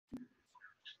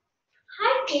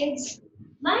kids,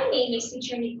 my name is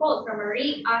Teacher Nicole from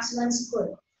Marie Osman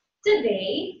School.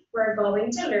 Today, we're going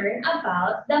to learn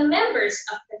about the members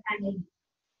of the family.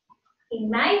 In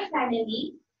my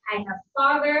family, I have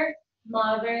father,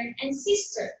 mother, and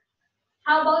sister.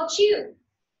 How about you?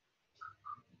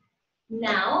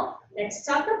 Now, let's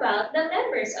talk about the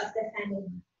members of the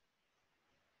family.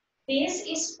 This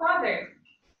is father.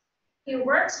 He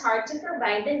works hard to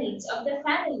provide the needs of the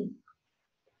family.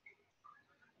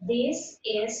 This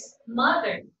is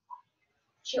mother.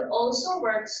 She also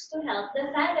works to help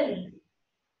the family.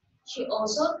 She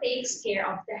also takes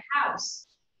care of the house.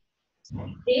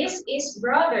 This is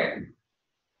brother.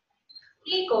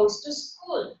 He goes to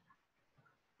school.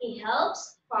 He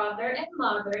helps father and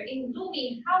mother in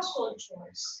doing household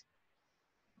chores.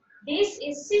 This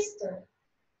is sister.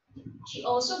 She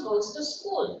also goes to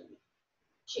school.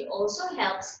 She also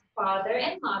helps father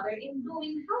and mother in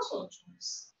doing household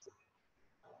chores.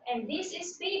 And this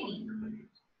is baby.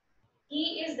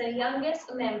 He is the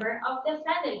youngest member of the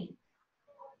family.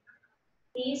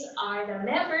 These are the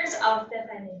members of the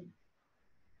family.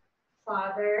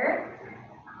 Father,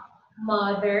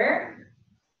 mother,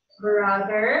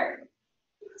 brother,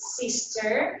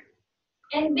 sister,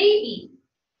 and baby.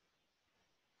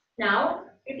 Now,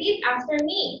 repeat after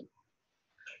me.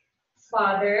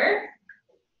 Father,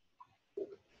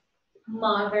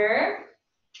 mother,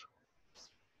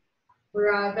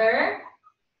 brother,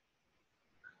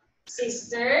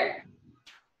 sister,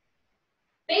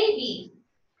 baby.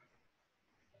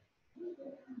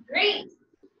 Great.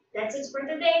 That's it for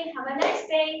today. Have a nice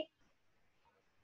day.